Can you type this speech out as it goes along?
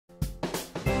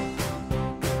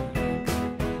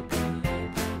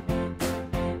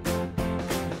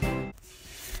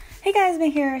Hey guys, me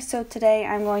here. So today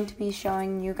I'm going to be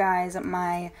showing you guys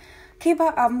my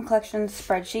K-pop album collection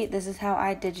spreadsheet. This is how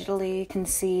I digitally can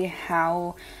see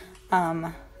how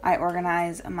I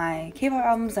organize my K-pop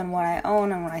albums and what I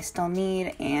own and what I still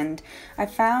need. And I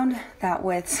found that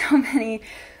with so many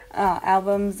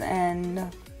albums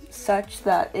and such,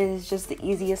 that is just the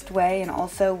easiest way. And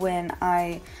also when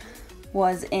I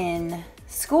was in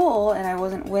school and I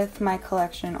wasn't with my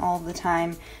collection all the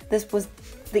time, this was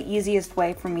the easiest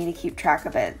way for me to keep track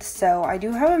of it. So I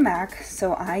do have a Mac,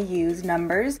 so I use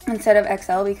Numbers instead of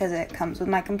Excel because it comes with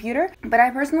my computer. But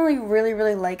I personally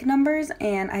really like Numbers,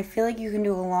 and I feel like you can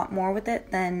do a lot more with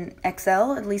it than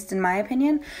Excel, at least in my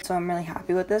opinion. So I'm really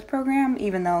happy with this program,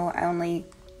 even though I only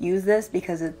use this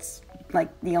because it's like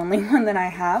the only one that I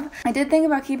have. I did think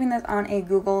about keeping this on a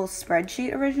Google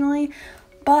spreadsheet originally,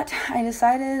 but I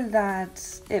decided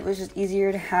that it was just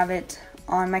easier to have it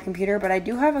on my computer. But I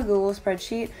do have a Google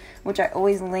spreadsheet, which I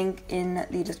always link in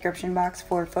the description box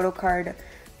for Photocard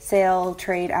sale,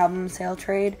 trade, album sale,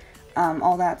 trade,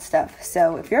 all that stuff.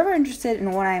 So if you're ever interested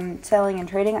in what I'm selling and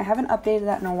trading, I haven't updated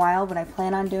that in a while, but I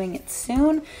plan on doing it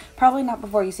soon. Probably not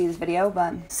before you see this video,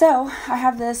 but so I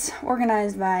have this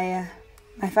organized by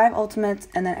my 5 ultimates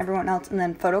and then everyone else and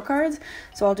then photo cards.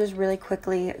 So I'll just really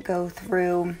quickly go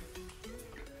through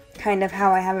kind of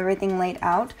how I have everything laid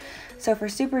out. So for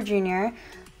Super Junior,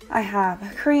 I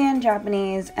have Korean,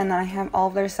 Japanese, and then I have all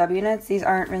of their subunits. These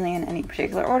aren't really in any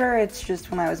particular order. It's just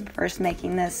when I was first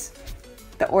making this,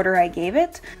 the order I gave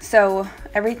it. So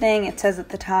everything it says at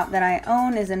the top that I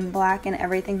own is in black, and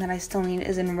everything that I still need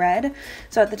is in red.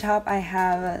 So at the top I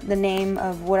have the name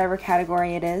of whatever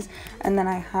category it is, and then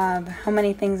I have how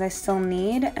many things I still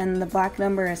need, and the black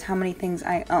number is how many things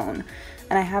I own.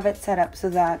 And I have it set up so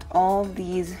that all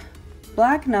these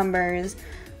black numbers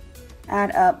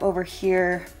add up over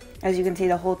here. As you can see,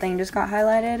 the whole thing just got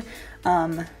highlighted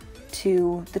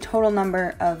to the total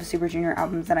number of Super Junior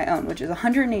albums that I own, which is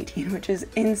 118, which is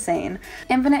insane.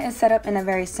 Infinite is set up in a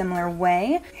very similar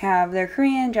way. I have their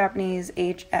Korean, Japanese,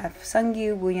 HF,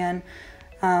 Sunggyu, Buyee,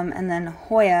 and then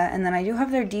Hoya, and then I do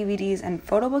have their DVDs and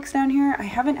photo books down here. I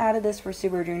haven't added this for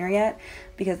Super Junior yet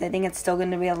because I think it's still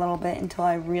going to be a little bit until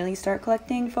I really start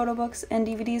collecting photo books and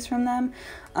DVDs from them.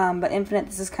 But Infinite,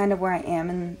 this is kind of where I am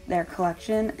in their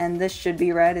collection, and this should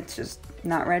be red. It's just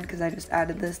not red because I just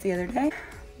added this the other day.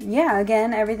 Yeah,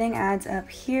 again, everything adds up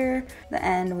here, the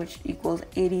end, which equals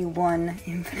 81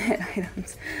 infinite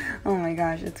items. Oh my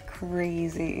gosh, it's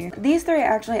crazy. These 3 I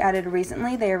actually added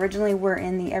recently. They originally were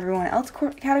in the everyone else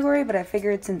category, but I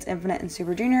figured since Infinite and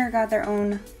Super Junior got their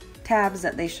own tabs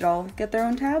that they should all get their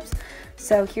own tabs.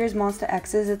 So here's Monsta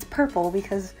X's. It's purple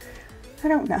because I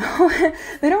don't know.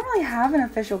 They don't really have an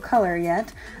official color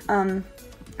yet.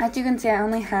 As you can see, I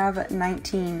only have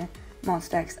 19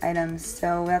 Monsta X items,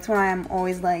 so that's why I'm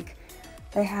always like,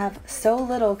 they have so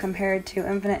little compared to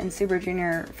Infinite and Super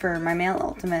Junior for my male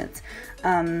ultimates.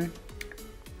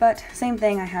 But same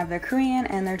thing, I have their Korean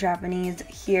and their Japanese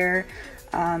here,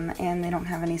 and they don't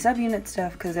have any subunit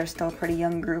stuff because they're still a pretty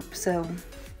young group, so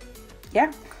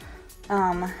yeah.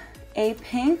 A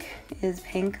Pink is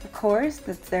pink, of course,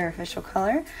 that's their official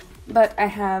color, but I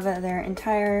have their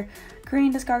entire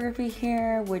Korean discography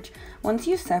here, which once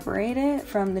you separate it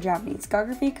from the Japanese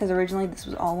discography, because originally this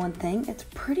was all one thing, it's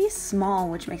pretty small,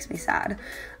 which makes me sad.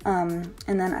 And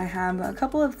then I have a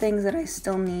couple of things that I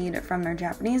still need from their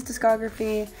Japanese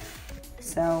discography.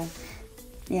 So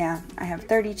yeah, I have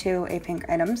 32 A Pink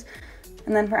items.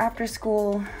 And then for after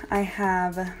school, I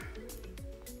have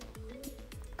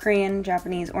Korean,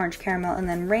 Japanese, Orange Caramel, and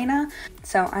then Reina.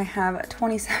 So I have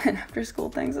 27 after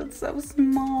school things. It's so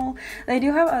small. They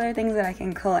do have other things that I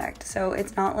can collect, so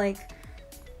it's not like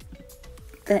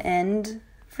the end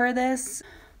for this.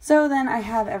 So then I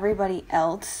have everybody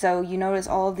else. So you notice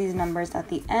all of these numbers at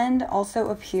the end also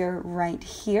appear right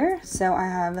here. So I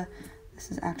have,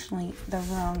 this is actually the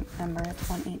wrong number, it's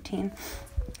 118.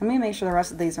 Let me make sure the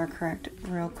rest of these are correct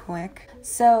real quick.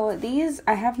 So these,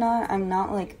 I'm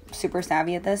not like super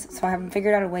savvy at this, so I haven't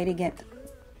figured out a way to get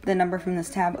the number from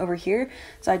this tab over here.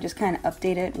 So I just kind of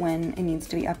update it when it needs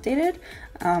to be updated.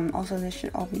 Also, this should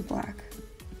all be black.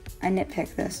 I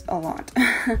nitpick this a lot.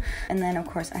 And then of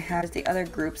course I have the other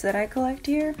groups that I collect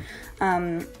here.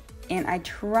 And I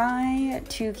try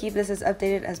to keep this as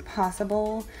updated as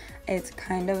possible. It's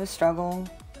kind of a struggle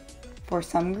for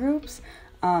some groups.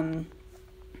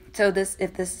 So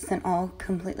if this isn't all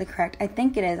completely correct, I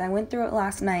think it is. I went through it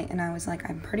last night and I was like,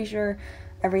 I'm pretty sure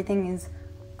everything is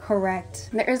correct.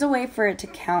 There is a way for it to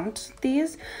count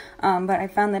these, but I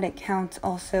found that it counts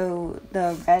also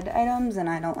the red items, and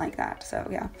I don't like that. So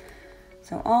yeah,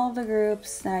 So all of the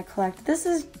groups that I collect, this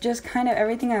is just kind of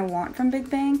everything I want from Big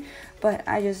Bang, but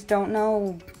I just don't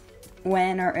know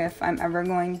when or if I'm ever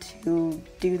going to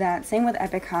do that. Same with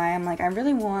Epic High. I'm like, I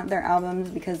really want their albums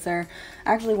because they're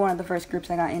actually one of the first groups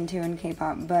I got into in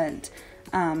K-pop, but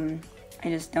I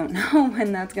just don't know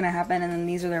when that's gonna happen. And then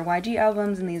these are their YG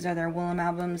albums, and these are their Willem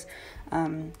albums.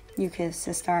 Yuki's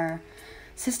Sistar.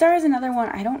 Sistar is another one.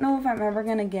 I don't know if I'm ever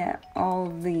gonna get all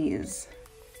of these.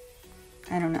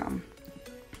 I don't know.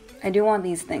 I do want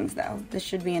these things though. This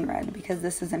should be in red because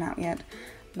this isn't out yet,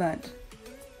 but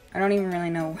I don't even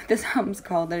really know what this album's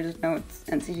called. I just know it's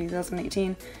NCT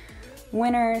 2018.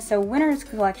 Winner. So Winner's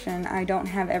collection, I don't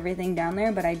have everything down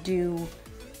there, but I do.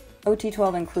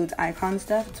 OT12 includes icon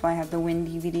stuff. That's why I have the Win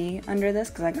DVD under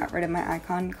this, because I got rid of my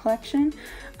icon collection.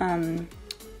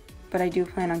 But I do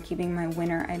plan on keeping my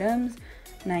winner items.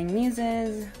 9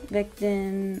 Muses,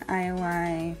 Victon,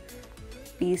 IOI,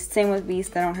 Beast. Same with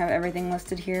Beast. I don't have everything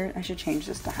listed here. I should change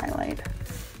this to highlight.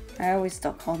 I always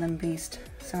still call them Beast,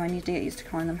 so I need to get used to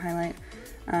calling them highlight.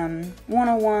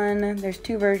 101, there's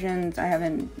 2 versions. I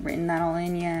haven't written that all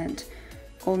in yet.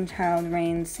 Golden Child,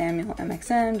 Rain, Samuel,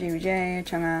 MXM, JBJ,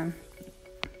 Chungha.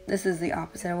 This is the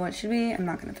opposite of what it should be. I'm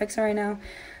not going to fix it right now.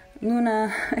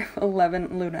 Luna, I have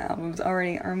 11 Luna albums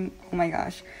already. Oh my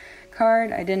gosh.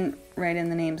 Card, I didn't write in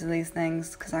the names of these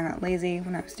things because I got lazy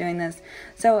when I was doing this.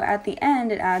 So at the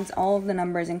end, it adds all of the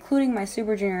numbers, including my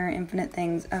Super Junior Infinite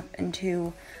things, up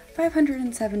into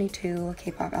 572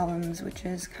 K-pop albums, which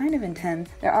is kind of intense.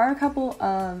 There are a couple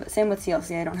of, same with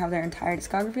CLC, I don't have their entire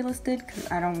discography listed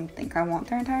because I don't think I want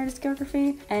their entire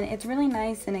discography, and it's really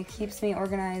nice and it keeps me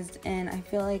organized. And I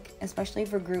feel like, especially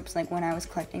for groups, like when I was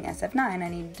collecting SF9, I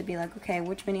needed to be like, okay,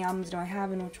 which mini albums do I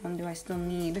have and which one do I still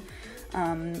need?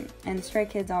 And Stray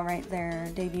Kids, I'll write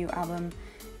their debut album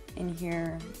in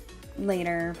here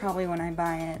later, probably when I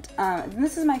buy it.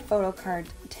 This is my Photocard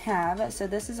tab, so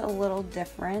this is a little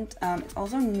different. It's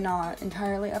also not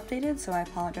entirely updated, so I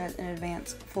apologize in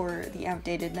advance for the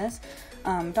outdatedness.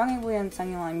 Donghae and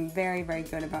Sunggyu, I'm very, very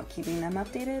good about keeping them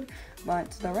updated, but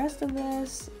the rest of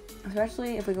this,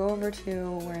 especially if we go over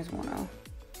to, where's 10?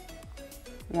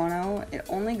 10, it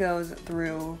only goes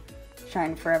through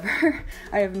Shine Forever.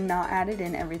 I have not added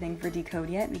in everything for Decode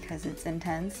yet because it's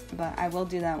intense, but I will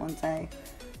do that once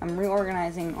I'm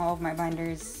reorganizing all of my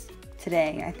binders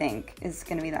today, I think, is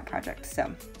going to be that project.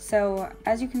 So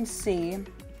as you can see,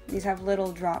 these have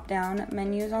little drop-down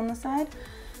menus on the side.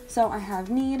 So I have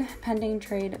Need, Pending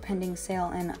Trade, Pending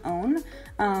Sale, and Own.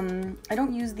 I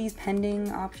don't use these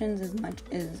pending options as much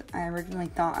as I originally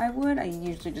thought I would. I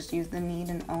usually just use the Need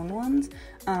and Own ones.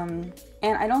 And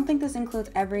I don't think this includes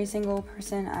every single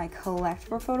person I collect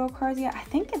for photo cards yet. I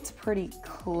think it's pretty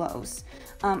close.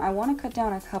 I want to cut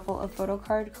down a couple of photo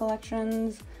card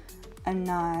collections. I'm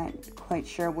not quite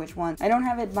sure which ones. I don't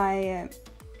have it by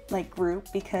like group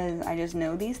because I just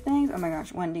know these things. Oh my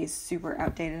gosh, Wendy's super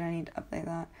outdated. I need to update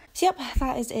that. So yep,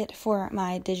 that is it for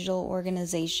my digital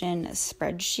organization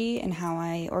spreadsheet and how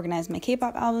I organize my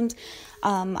K-pop albums.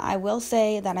 I will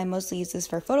say that I mostly use this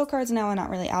for photo cards now and not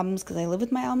really albums because I live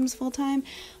with my albums full time.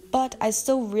 But I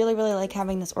still really, really like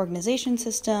having this organization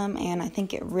system, and I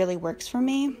think it really works for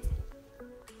me.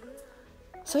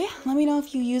 So yeah, let me know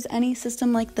if you use any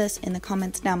system like this in the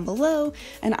comments down below,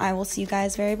 and I will see you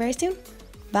guys very, very soon.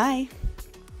 Bye!